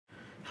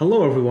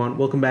Hello everyone,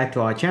 welcome back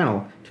to our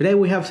channel. Today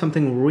we have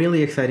something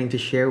really exciting to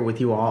share with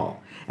you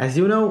all. As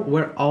you know,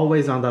 we're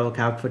always on the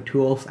lookout for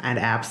tools and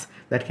apps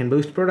that can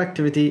boost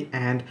productivity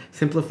and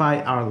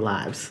simplify our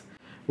lives.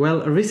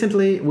 Well,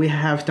 recently we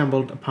have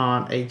stumbled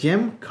upon a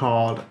gem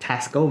called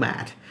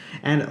Taskomat,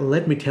 and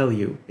let me tell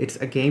you, it's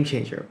a game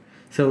changer.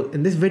 So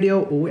in this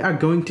video, we are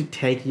going to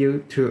take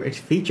you through its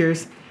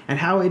features and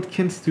how it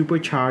can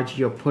supercharge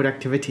your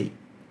productivity.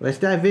 Let's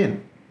dive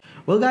in.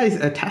 Well guys,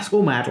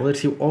 Taskomat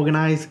lets you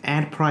organize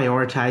and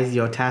prioritize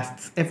your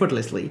tasks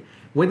effortlessly.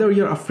 Whether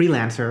you're a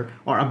freelancer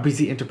or a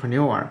busy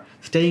entrepreneur,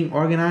 staying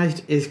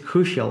organized is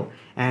crucial,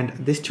 and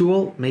this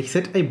tool makes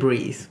it a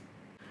breeze.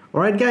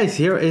 Alright guys,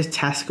 here is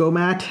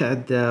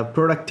Taskomat, the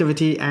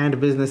productivity and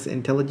business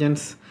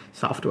intelligence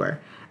software.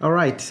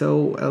 Alright,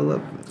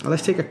 so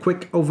let's take a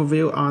quick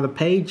overview on the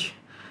page.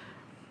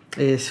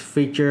 Is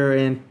featured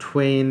in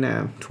Twine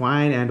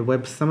and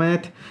Web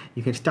Summit.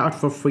 You can start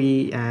for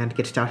free and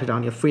get started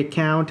on your free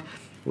account.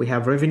 We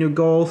have revenue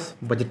goals,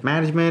 budget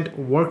management,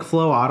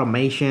 workflow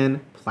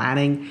automation,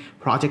 planning,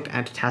 project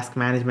and task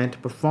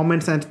management,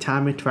 performance and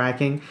time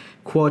tracking,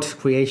 quotes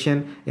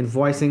creation,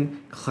 invoicing,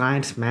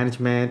 clients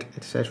management,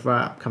 etc.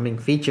 Upcoming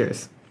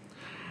features.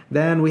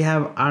 Then we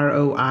have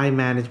ROI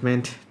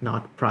management,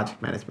 not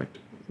project management.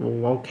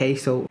 Okay,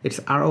 so it's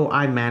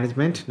ROI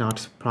management,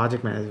 not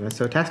project management.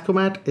 So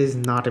Taskomat is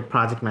not a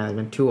project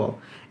management tool.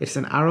 It's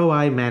an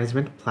ROI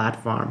management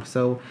platform.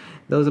 So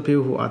those of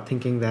you who are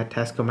thinking that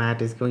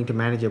Taskomat is going to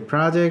manage your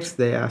projects,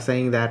 they are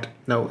saying that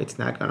no, it's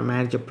not going to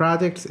manage your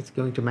projects. It's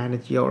going to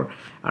manage your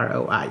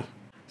ROI.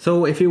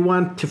 So if you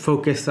want to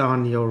focus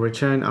on your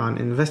return on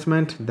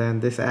investment, then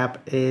this app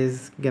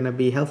is going to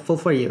be helpful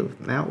for you.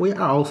 Now we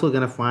are also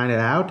going to find it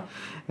out.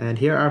 And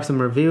here are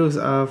some reviews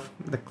of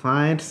the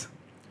clients.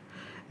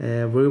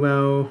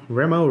 Romano.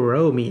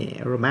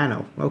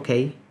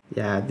 Okay,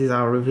 yeah, these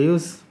are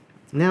reviews.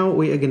 Now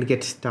we are going to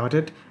get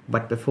started,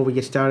 but before we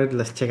get started,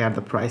 let's check out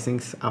the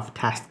pricings of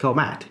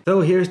Taskomat.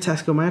 So here's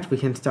Taskomat. We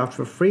can start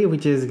for free,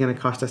 which is going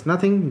to cost us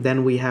nothing.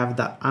 Then we have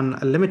the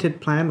unlimited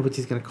plan, which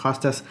is going to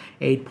cost us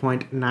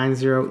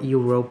 8.90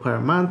 euro per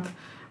month,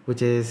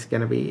 which is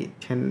going to be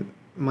 10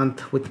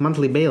 month with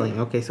monthly billing.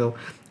 Okay, so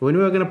when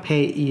we're going to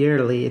pay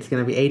yearly, it's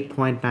going to be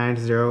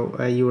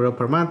 8.90 euro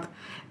per month,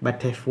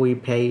 but if we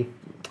pay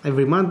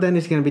every month, then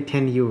it's going to be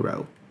 10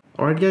 euro.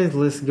 Alright guys,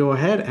 let's go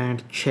ahead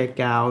and check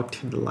out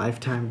the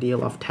lifetime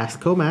deal of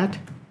Taskomat.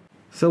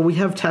 So we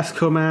have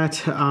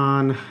Taskomat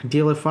on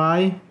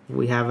Dealify,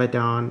 we have it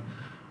on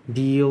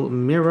Deal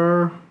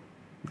Mirror,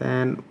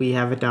 then we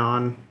have it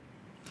on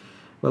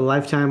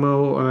Lifetime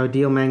or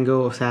Deal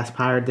Mango or SaaS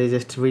Pirate. They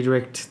just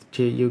redirect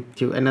you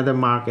to another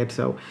market.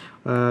 So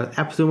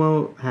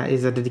appsumo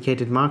is a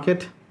dedicated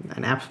market,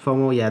 and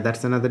appsumo, yeah,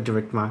 that's another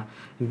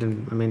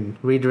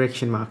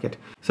redirection market.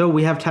 So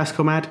we have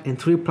Taskomat in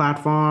 3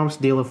 platforms: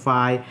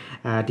 Dealify,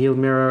 Deal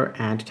Mirror,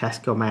 and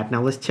Taskomat.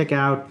 Now let's check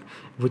out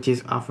which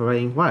is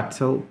offering what.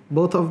 So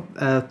both of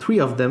 3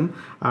 of them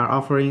are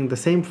offering the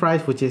same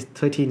price, which is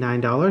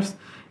 $39.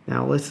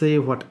 Now let's see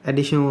what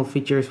additional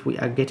features we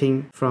are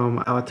getting from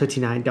our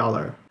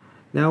 $39.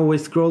 Now we're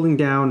scrolling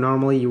down.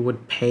 Normally you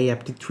would pay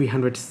up to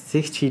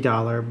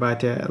 $360,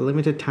 but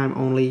limited time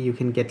only, you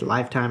can get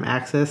lifetime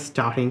access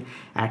starting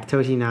at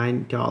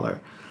 $39.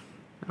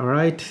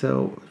 Alright,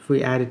 so if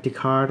we add it to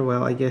cart,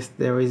 well, I guess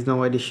there is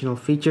no additional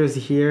features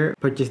here.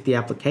 Purchase the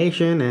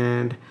application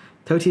and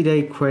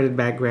 30-day credit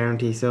back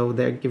guarantee. So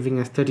they're giving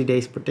us 30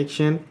 days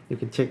protection. You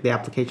can check the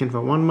application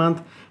for 1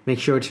 month, make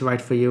sure it's right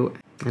for you,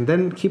 and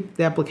then keep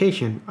the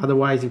application.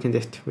 Otherwise you can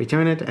just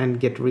return it and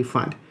get a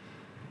refund.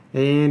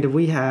 And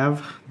we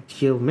have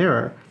Deal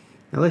Mirror.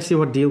 Now let's see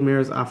what Deal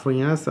Mirror is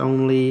offering us.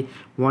 Only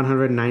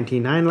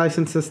 199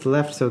 licenses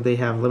left, so they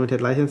have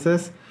limited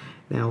licenses.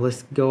 Now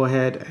let's go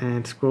ahead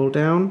and scroll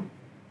down.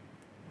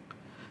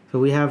 So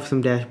we have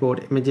some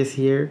dashboard images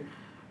here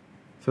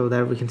so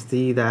that we can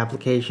see the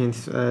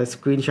application's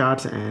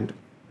screenshots and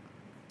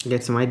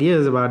get some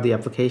ideas about the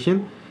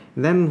application.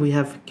 And then we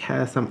have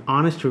some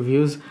honest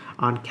reviews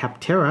on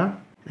Capterra.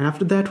 And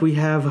after that, we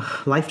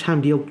have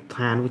lifetime deal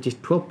plan, which is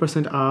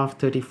 12% off,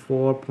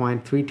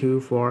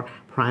 34.32 for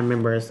Prime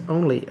members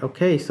only.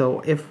 Okay,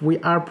 so if we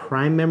are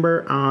Prime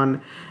member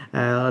on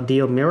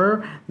Deal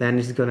Mirror, then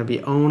it's going to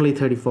be only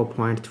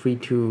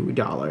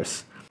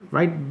 $34.32.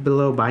 Right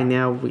below by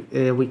now,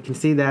 we can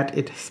see that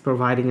it's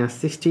providing us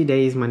 60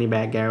 days money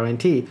back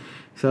guarantee.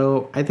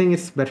 So I think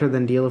it's better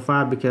than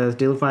Dealify, because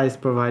Dealify is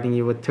providing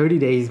you with 30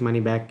 days money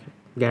back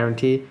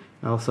guarantee,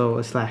 also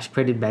a /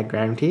 credit back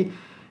guarantee.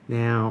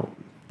 Now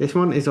this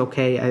one is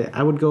okay.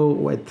 I would go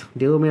with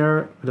Deal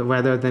Mirror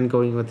rather than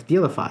going with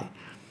Dealify.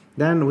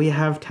 Then we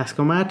have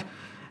Taskomat.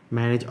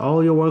 Manage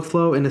all your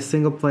workflow in a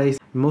single place.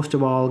 Most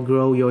of all,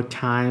 grow your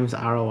time's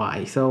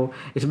ROI. So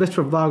it's best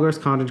for bloggers,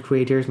 content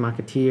creators,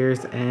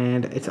 marketeers,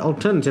 and it's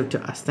alternative to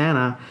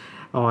Asana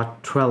or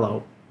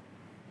Trello.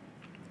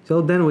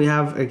 So then we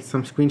have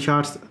some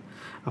screenshots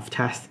of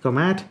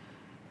Taskomat,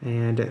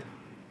 and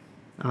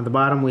on the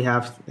bottom we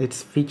have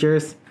its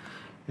features.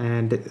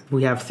 And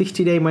we have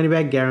 60-day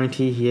money-back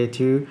guarantee here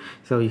too,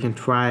 so you can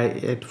try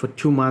it for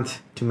 2 months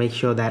to make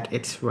sure that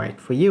it's right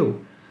for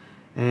you.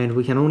 And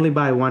we can only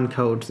buy one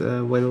code.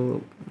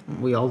 Well,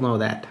 we all know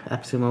that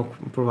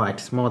AppSumo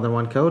provides more than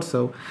one code,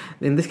 so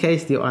in this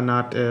case you are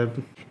not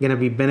gonna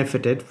be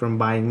benefited from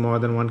buying more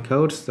than one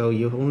code, so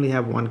you only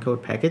have one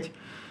code package,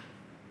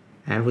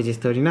 and which is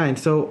 39.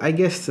 So I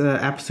guess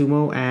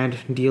AppSumo and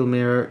Deal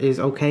Mirror is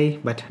okay,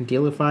 but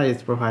Dealify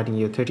is providing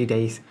you 30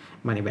 days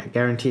money back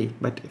guarantee.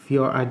 But if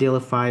you are a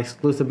Dealify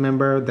exclusive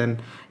member,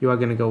 then you are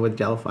going to go with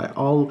Dealify.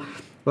 All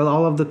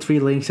of the 3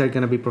 links are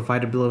going to be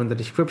provided below in the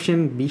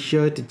description. Be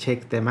sure to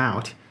check them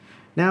out.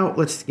 Now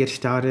let's get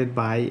started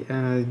by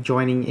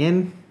joining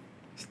in,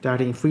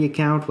 starting a free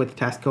account with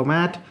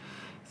Taskomat.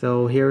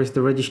 So here is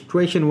the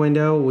registration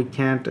window. We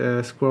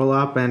can't scroll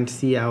up and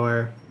see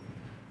our,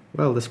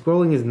 well, the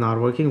scrolling is not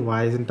working.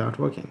 Why isn't that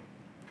working?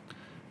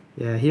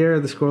 Yeah, here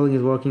the scrolling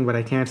is working, but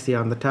I can't see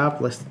on the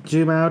top. Let's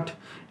zoom out.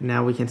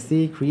 Now we can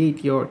see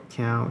create your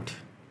account.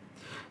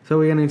 So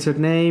we're gonna insert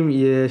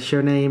name,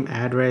 surname,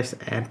 address,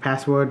 and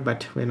password,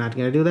 but we're not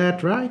gonna do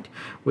that, right?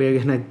 We're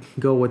gonna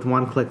go with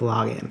one-click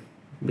login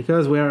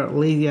because we are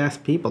lazy ass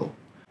people.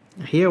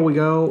 Here we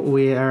go.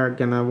 We are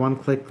gonna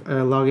one-click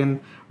login,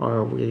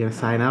 or we're gonna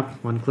sign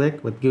up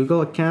one-click with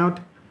Google account.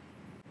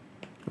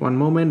 One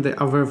moment, they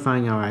are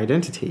verifying our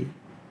identity.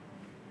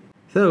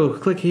 So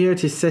click here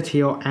to set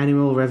your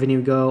annual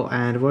revenue goal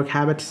and work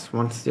habits.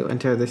 Once you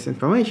enter this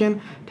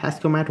information,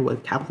 Taskomat will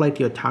calculate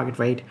your target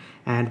rate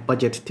and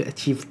budget to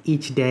achieve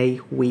each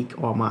day, week,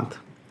 or month.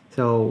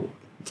 So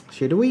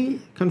should we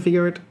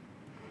configure it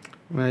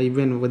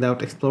even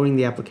without exploring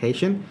the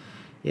application?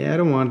 Yeah, I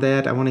don't want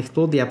that. I want to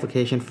explore the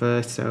application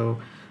first. So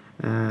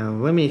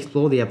let me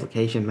explore the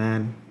application,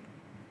 man.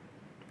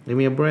 Give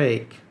me a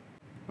break.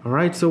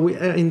 Alright, so we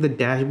are in the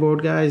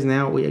dashboard, guys.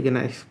 Now we are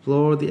gonna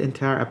explore the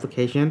entire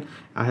application.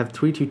 I have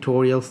 3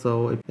 tutorials,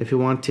 so if you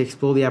want to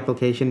explore the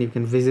application, you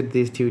can visit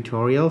these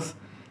tutorials.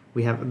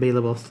 We have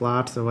available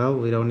slots as well.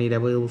 We don't need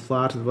available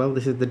slots as well.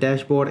 This is the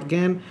dashboard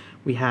again.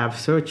 We have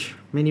search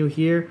menu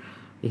here.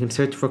 You can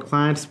search for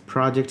clients,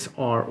 projects,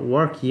 or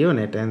work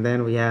unit, and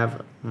then we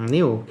have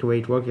new,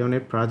 create work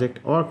unit, project,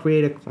 or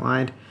create a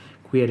client,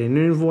 create an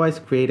invoice,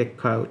 create a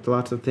code.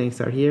 Lots of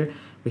things are here.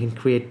 We can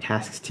create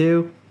tasks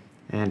too.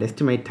 And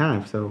estimate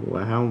time. So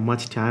how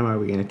much time are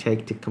we going to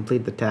take to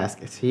complete the task?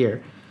 It's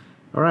here.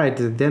 All right,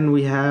 then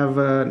we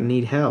have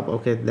need help.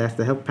 Okay, that's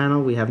the help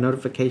panel. We have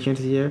notifications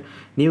here.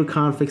 New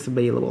configs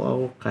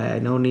available.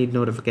 Okay, no need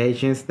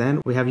notifications.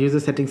 Then we have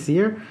user settings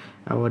here.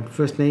 Our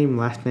first name,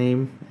 last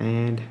name,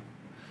 and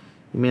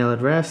email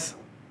address.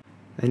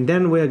 And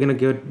then we are going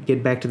to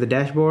get back to the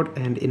dashboard.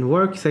 And in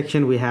work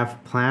section, we have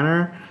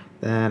planner.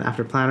 Then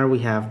after planner, we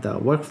have the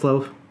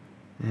workflow.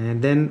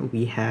 And then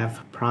we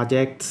have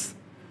projects.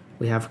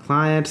 We have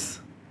clients,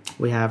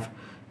 we have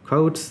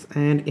quotes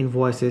and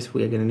invoices.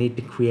 We are going to need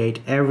to create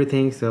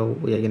everything, so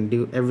we are going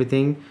to do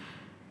everything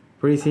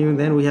pretty soon.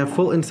 Then we have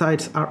full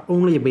insights are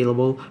only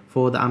available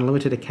for the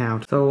unlimited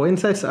account. So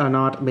insights are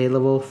not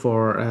available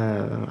for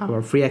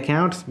our free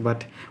accounts,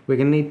 but we're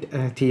going to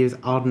need to use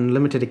our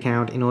unlimited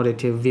account in order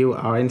to view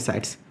our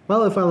insights.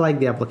 Well, if I like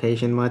the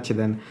application much,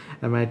 then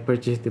I might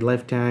purchase the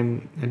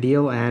lifetime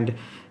deal and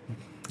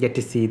get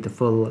to see the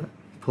full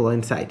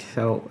insight.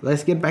 So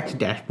let's get back to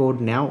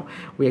dashboard. Now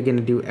we are going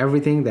to do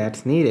everything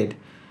that's needed.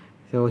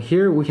 So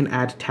here we can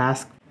add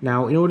task.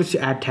 Now in order to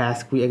add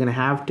task, we are going to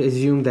have to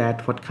assume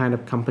that what kind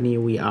of company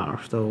we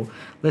are. So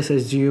let's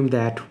assume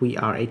that we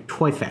are a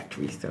toy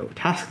factory. So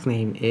task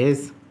name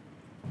is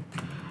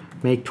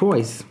make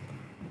toys,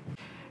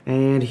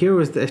 and here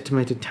is the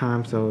estimated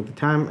time. So the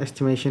time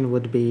estimation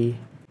would be,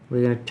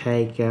 we're going to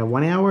take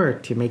 1 hour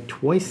to make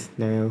toys.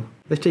 Now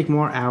let's take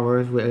more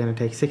hours. We're going to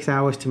take 6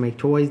 hours to make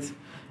toys.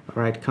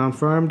 Alright,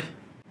 confirmed.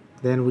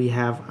 Then we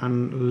have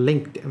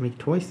unlinked make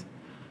toys.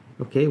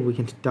 Okay, we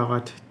can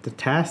start the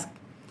task.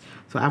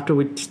 So after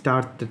we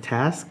start the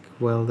task,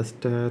 well,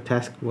 the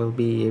task will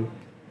be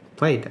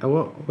played.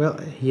 Oh, well,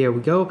 here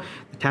we go.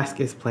 The task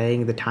is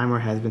playing. The timer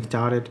has been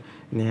started.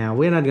 Now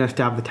we're not going to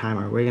stop the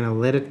timer. We're going to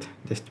let it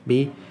just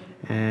be.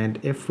 And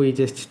if we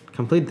just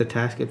complete the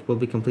task, it will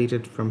be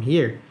completed from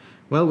here.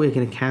 Well, we're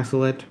going to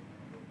cancel it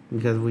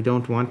because we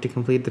don't want to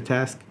complete the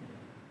task.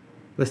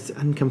 Let's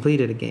uncomplete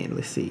it again.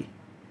 Let's see.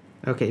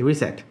 Okay,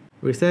 reset,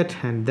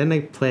 and then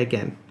I play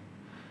again.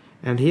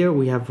 And here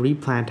we have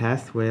replan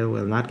task. Well,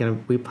 we're not gonna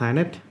replan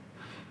it.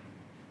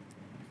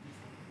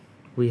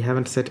 We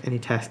haven't set any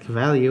task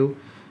value.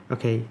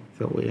 Okay,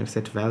 so we're gonna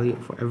set value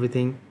for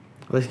everything.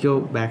 Let's go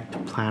back to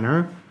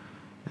planner.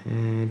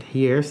 And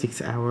here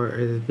 6 hours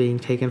is being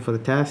taken for the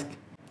task.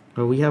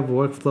 Well, we have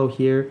workflow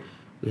here.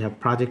 We have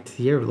projects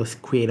here. Let's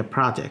create a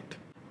project.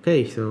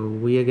 Okay, so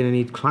we are gonna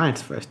need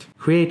clients first.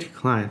 Create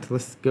client.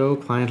 Let's go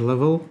client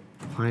level,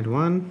 client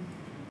 1.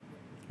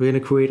 We're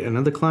gonna create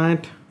another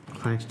client,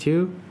 client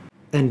 2,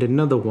 and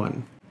another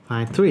one,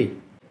 client 3.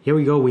 Here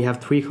we go, we have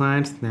 3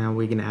 clients. Now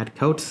we're gonna add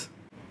quotes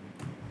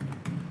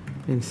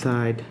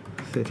inside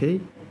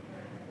city.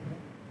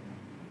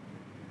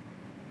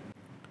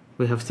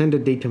 We have sender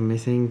data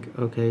missing.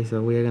 Okay,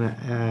 so we are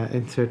gonna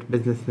insert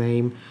business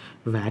name,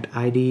 VAT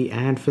ID,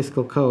 and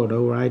fiscal code.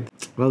 All right.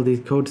 Well,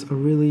 these codes are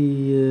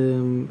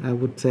really, I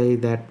would say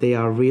that they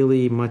are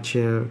really much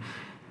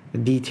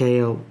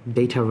detail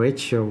data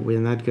rich. So we're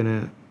not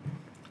gonna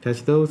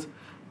touch those.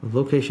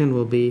 Location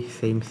will be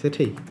same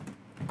city.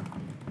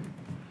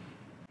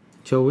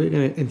 So we're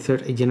gonna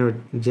insert a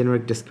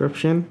generic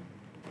description.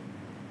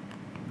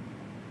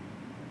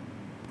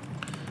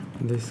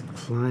 This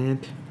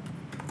client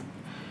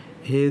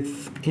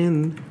is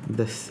in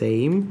the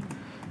same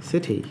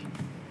city.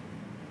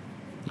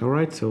 All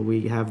right, so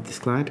we have this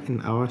client in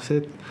our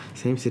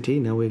same city.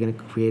 Now we're going to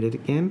create it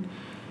again.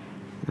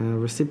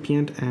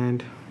 Recipient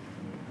and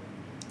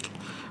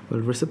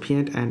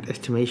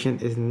estimation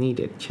is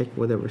needed. Check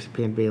whether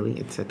recipient billing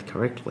is set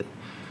correctly.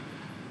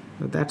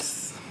 That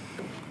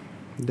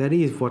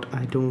is what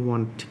I don't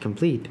want to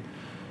complete.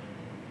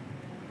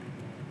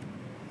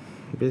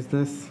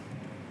 Business.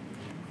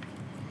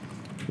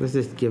 Let's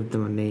just give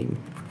them a name.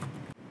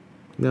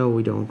 No,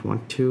 we don't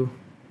want to.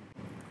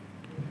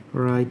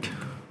 Right.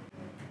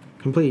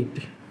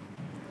 Complete.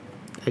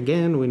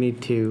 Again, we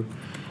need to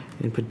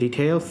input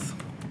details.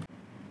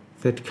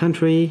 Set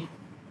country.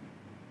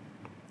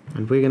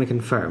 And we're going to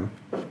confirm.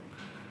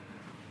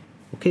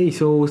 Okay,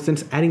 so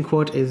since adding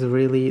quote is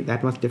really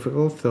that much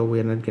difficult, so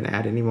we're not going to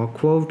add any more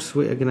quotes.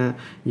 We are going to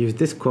use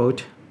this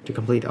quote to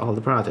complete all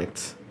the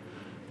projects.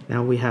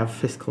 Now we have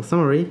fiscal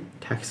summary.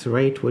 Tax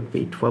rate would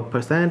be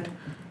 12%,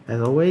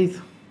 as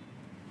always.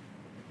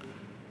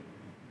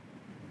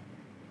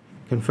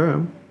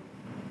 Confirm.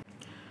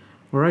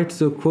 Alright,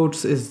 so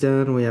quotes is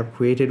done. We have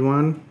created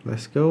one.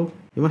 Let's go.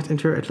 You must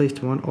enter at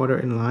least one order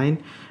in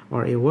line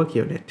or a work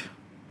unit.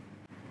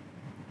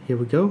 Here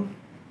we go.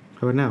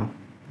 How about now?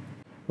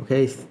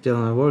 Okay, still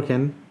not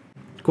working.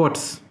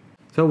 Quotes.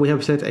 So we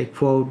have set a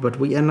quote, but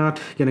we are not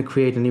going to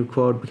create a new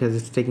quote because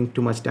it's taking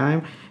too much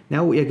time.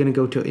 Now we are going to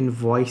go to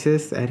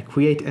invoices and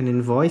create an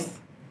invoice.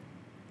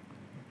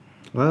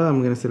 Well,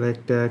 I'm going to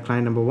select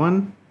client number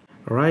 1.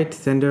 Alright,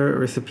 sender,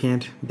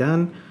 recipient,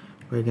 done.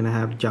 We're going to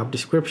have job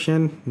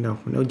description. No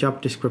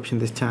job description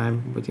this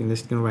time. We're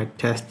just going to write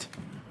test.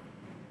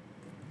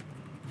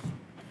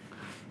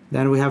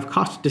 Then we have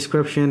cost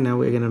description. Now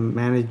we're going to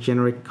manage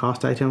generic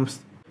cost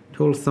items.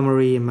 Total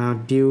summary,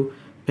 amount due,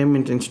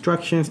 payment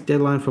instructions,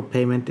 deadline for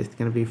payment is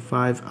going to be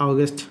 5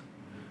 August.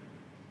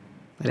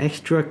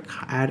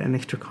 Add an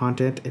extra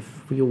content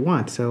if you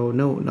want. So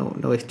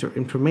no extra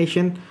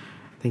information.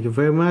 Thank you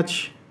very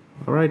much.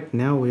 Alright,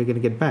 now we're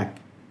going to get back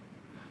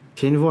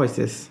to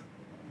invoices.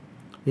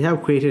 We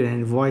have created an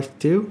invoice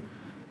too.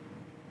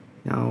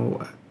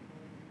 Now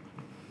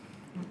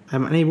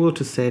I'm unable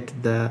to set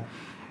the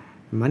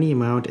money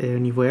amount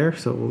anywhere,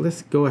 so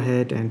let's go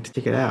ahead and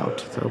check it out.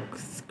 So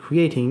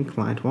creating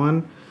client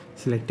 1,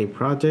 select a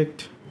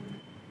project,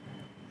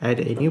 add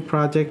a new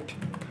project,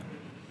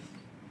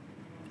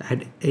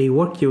 add a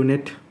work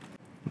unit,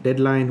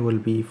 deadline will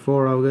be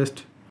 4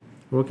 August,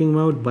 working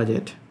mode,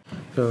 budget.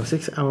 So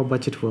 6-hour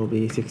budget will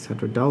be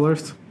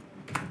 $600.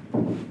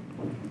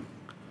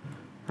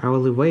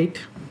 Hourly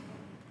wait,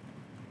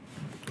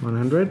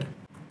 $100.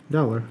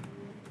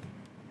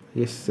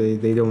 Yes,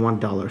 they don't want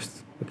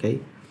dollars. Okay,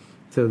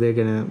 so they're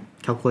gonna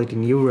calculate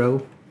in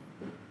euro.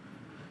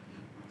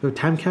 So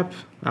time cap,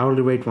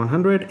 hourly rate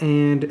 100,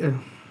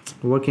 and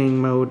working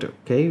mode,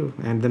 okay,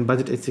 and then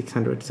budget is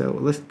 600. So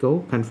let's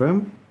go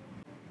confirm.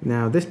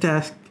 Now this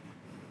task,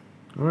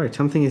 all right,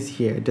 something is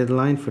here.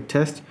 Deadline for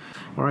test.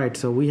 All right,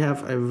 so we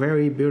have a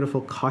very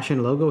beautiful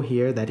caution logo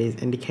here that is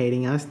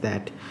indicating us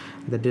that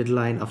the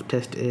deadline of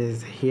test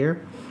is here.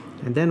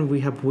 And then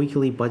we have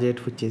weekly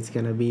budget, which is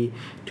going to be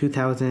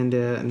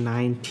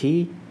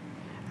 2090,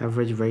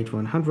 average rate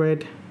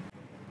 100.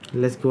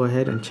 Let's go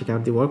ahead and check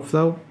out the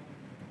workflow.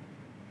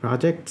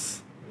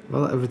 Projects,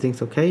 well,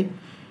 everything's okay.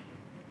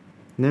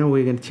 Now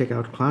we're going to check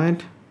out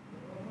client.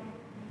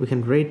 We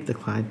can rate the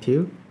client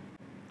too.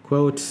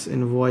 Quotes,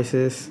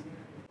 invoices.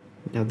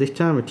 Now this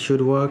time it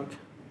should work.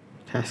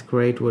 Task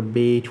rate would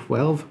be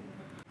 12.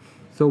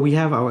 So we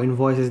have our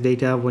invoices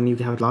data. When you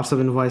have lots of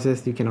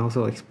invoices, you can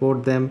also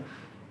export them.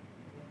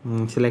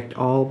 Select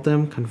all of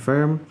them,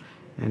 confirm,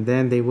 and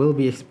then they will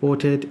be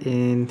exported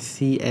in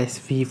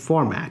CSV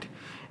format.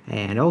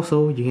 And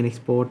also you can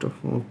export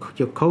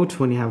your quotes.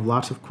 When you have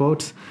lots of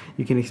quotes,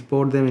 you can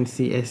export them in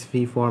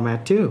CSV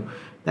format too.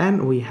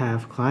 Then we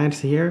have clients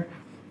here,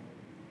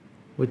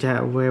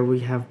 where we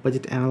have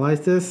budget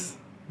analysis.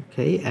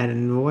 Okay, add an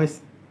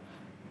invoice.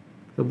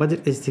 So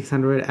budget is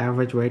 600,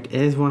 average rate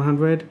is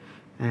 100,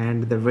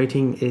 and the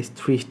rating is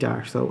 3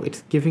 stars. So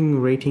it's giving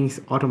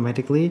ratings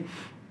automatically.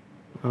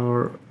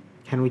 Or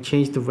can we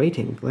change the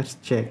rating? Let's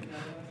check.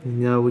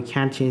 No, we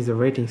can't change the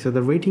rating. So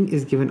the rating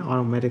is given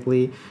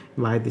automatically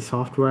by the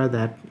software,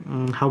 that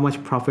how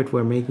much profit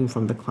we're making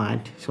from the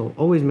client. So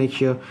always make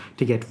sure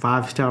to get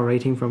 5-star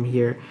rating from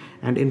here.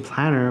 And in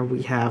Planner,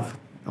 we have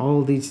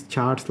all these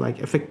charts like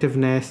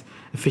effectiveness,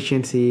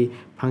 efficiency,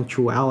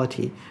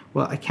 punctuality.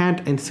 Well, I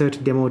can't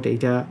insert demo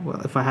data.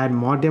 Well, if I had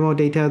more demo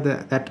data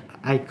that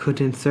I could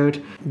insert,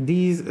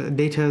 these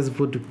datas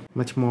would be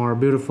much more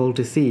beautiful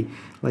to see.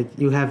 Like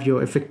you have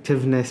your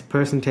effectiveness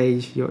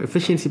percentage, your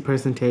efficiency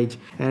percentage,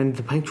 and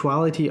the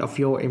punctuality of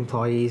your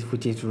employees,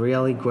 which is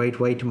really great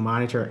way to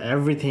monitor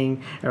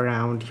everything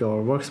around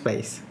your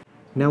workspace.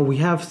 Now we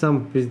have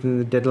some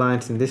business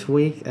deadlines in this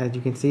week. As you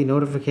can see,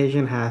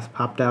 notification has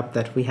popped up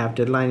that we have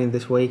deadline in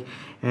this week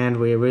and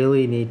we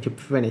really need to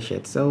finish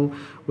it. So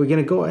we're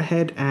gonna go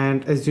ahead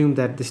and assume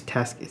that this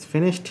task is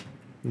finished.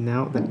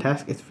 Now the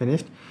task is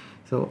finished.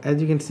 So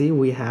as you can see,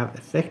 we have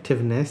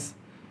effectiveness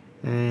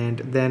and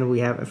then we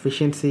have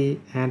efficiency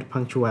and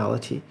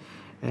punctuality.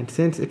 And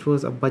since it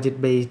was a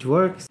budget-based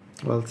work,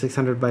 well,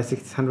 600 by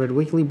 600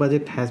 weekly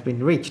budget has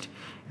been reached,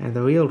 and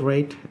the real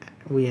rate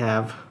we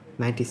have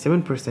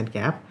 97%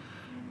 gap.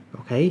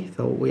 Okay,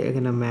 so we are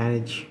gonna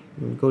manage,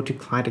 go to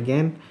client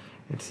again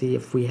and see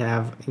if we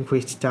have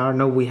increased star.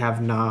 No, we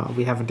have not.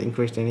 We haven't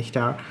increased any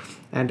star.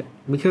 And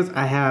because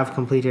I have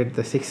completed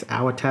the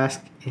 6-hour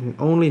task in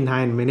only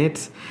 9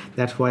 minutes,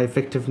 that's why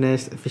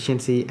effectiveness,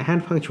 efficiency,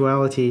 and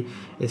punctuality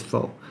is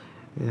full.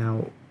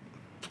 Now,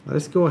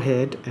 let's go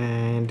ahead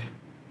and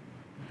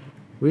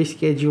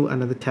reschedule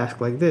another task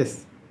like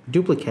this.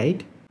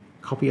 Duplicate,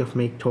 copy of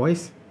make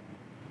toys.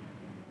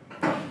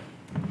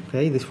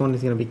 Okay, this one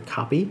is going to be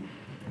copy.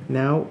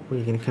 Now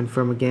we're going to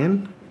confirm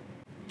again.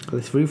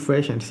 Let's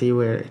refresh and see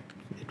where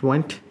it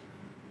went.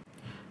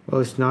 Well,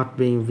 it's not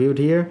being viewed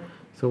here.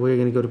 So we're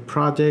going to go to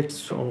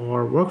projects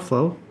or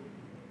workflow.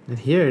 And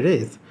here it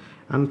is,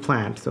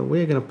 unplanned. So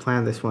we're going to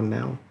plan this one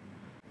now.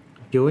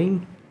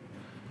 Doing.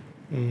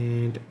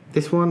 And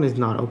this one is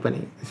not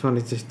opening. This one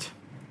is just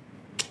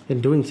in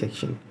doing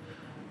section.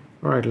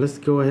 All right, let's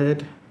go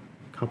ahead.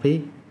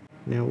 Copy.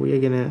 Now we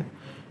are going to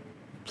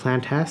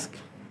plan task.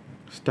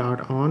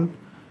 Start on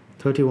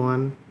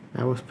 31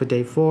 hours per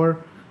day 4,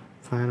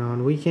 plan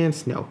on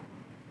weekends, no.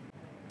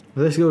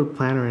 Let's go to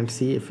planner and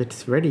see if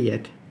it's ready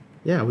yet.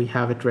 Yeah, we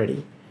have it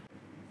ready.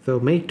 So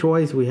make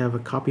toys, we have a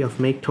copy of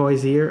make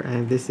toys here,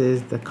 and this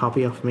is the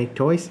copy of make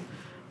toys.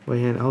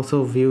 We can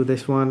also view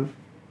this one.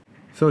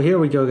 So here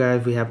we go,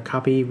 guys, we have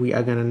copy. We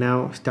are gonna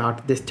now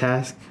start this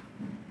task.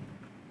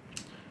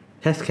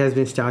 Task has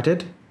been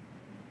started,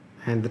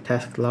 and the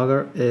task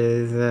logger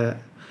is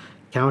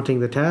counting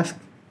the task.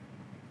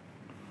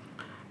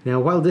 Now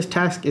while this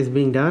task is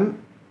being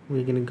done,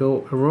 we're going to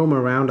go roam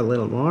around a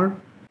little more.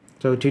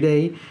 So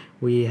today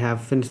we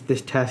have finished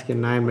this task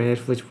in 9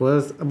 minutes, which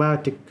was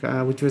about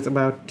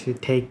to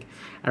take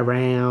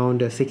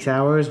around 6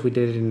 hours. We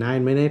did it in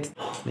 9 minutes.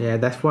 Yeah,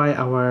 that's why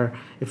our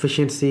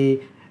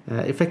efficiency,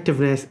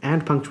 effectiveness,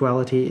 and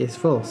punctuality is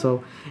full.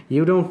 So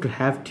you don't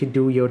have to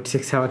do your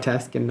 6-hour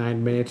task in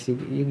 9 minutes.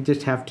 You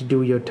just have to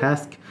do your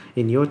task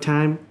in your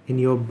time, in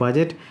your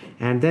budget,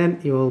 and then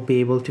you will be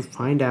able to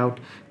find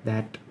out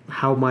that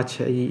how much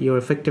your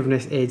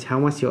effectiveness is, how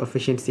much your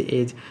efficiency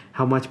is,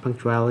 how much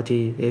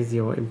punctuality is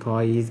your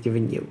employees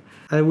giving you.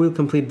 I will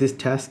complete this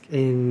task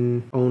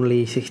in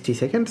only 60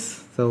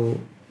 seconds. So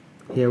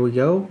here we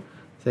go.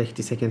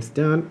 60 seconds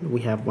done.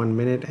 We have 1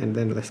 minute, and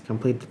then let's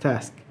complete the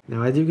task.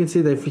 Now, as you can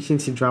see, the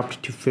efficiency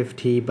dropped to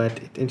 50, but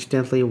it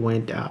instantly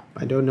went up.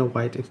 I don't know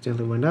why it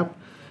instantly went up.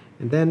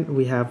 And then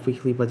we have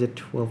weekly budget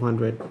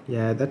 1200.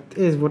 Yeah, that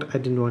is what I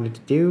didn't want it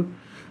to do.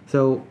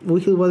 So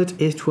weekly budget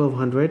is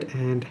 1200,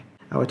 and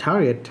our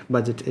target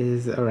budget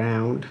is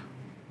around,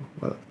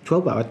 well,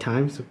 12-hour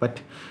times,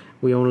 but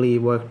we only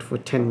worked for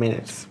 10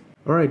 minutes.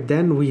 All right,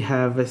 then we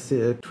have a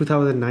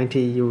 2090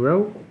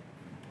 euro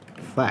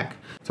flag.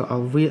 So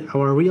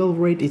our real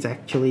rate is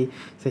actually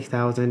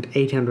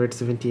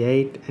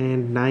 6,878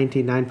 and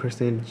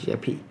 99%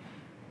 GP.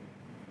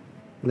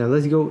 Now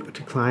let's go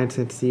to clients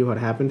and see what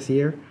happens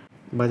here.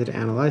 Budget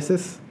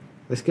analysis.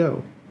 Let's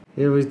go.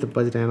 Here is the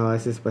budget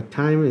analysis, but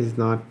time is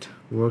not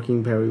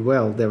working very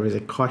well. There is a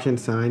caution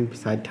sign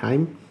beside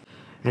time.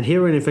 And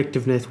here in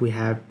effectiveness, we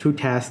have 2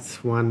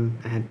 tasks, 1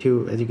 and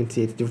 2. As you can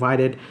see, it's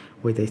divided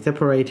with a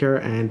separator,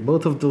 and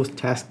both of those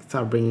tasks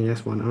are bringing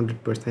us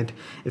 100%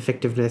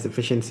 effectiveness,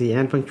 efficiency,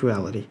 and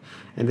punctuality.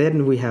 And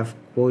then we have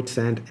quotes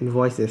and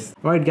invoices.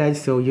 Alright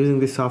guys, so using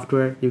this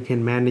software, you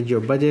can manage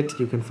your budget,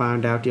 you can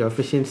find out your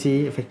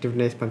efficiency,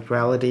 effectiveness,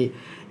 punctuality,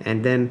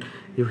 and then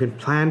you can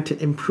plan to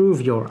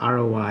improve your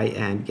ROI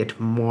and get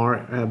more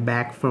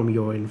back from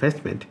your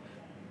investment.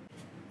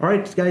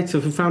 Alright guys, so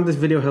if you found this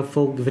video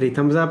helpful, give it a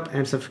thumbs up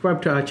and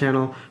subscribe to our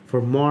channel for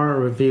more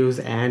reviews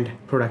and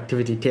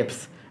productivity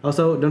tips.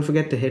 Also, don't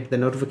forget to hit the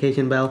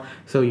notification bell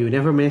so you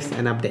never miss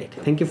an update.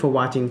 Thank you for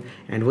watching,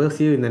 and we'll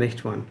see you in the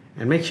next one.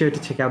 And make sure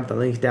to check out the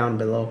links down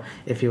below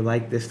if you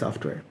like this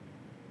software.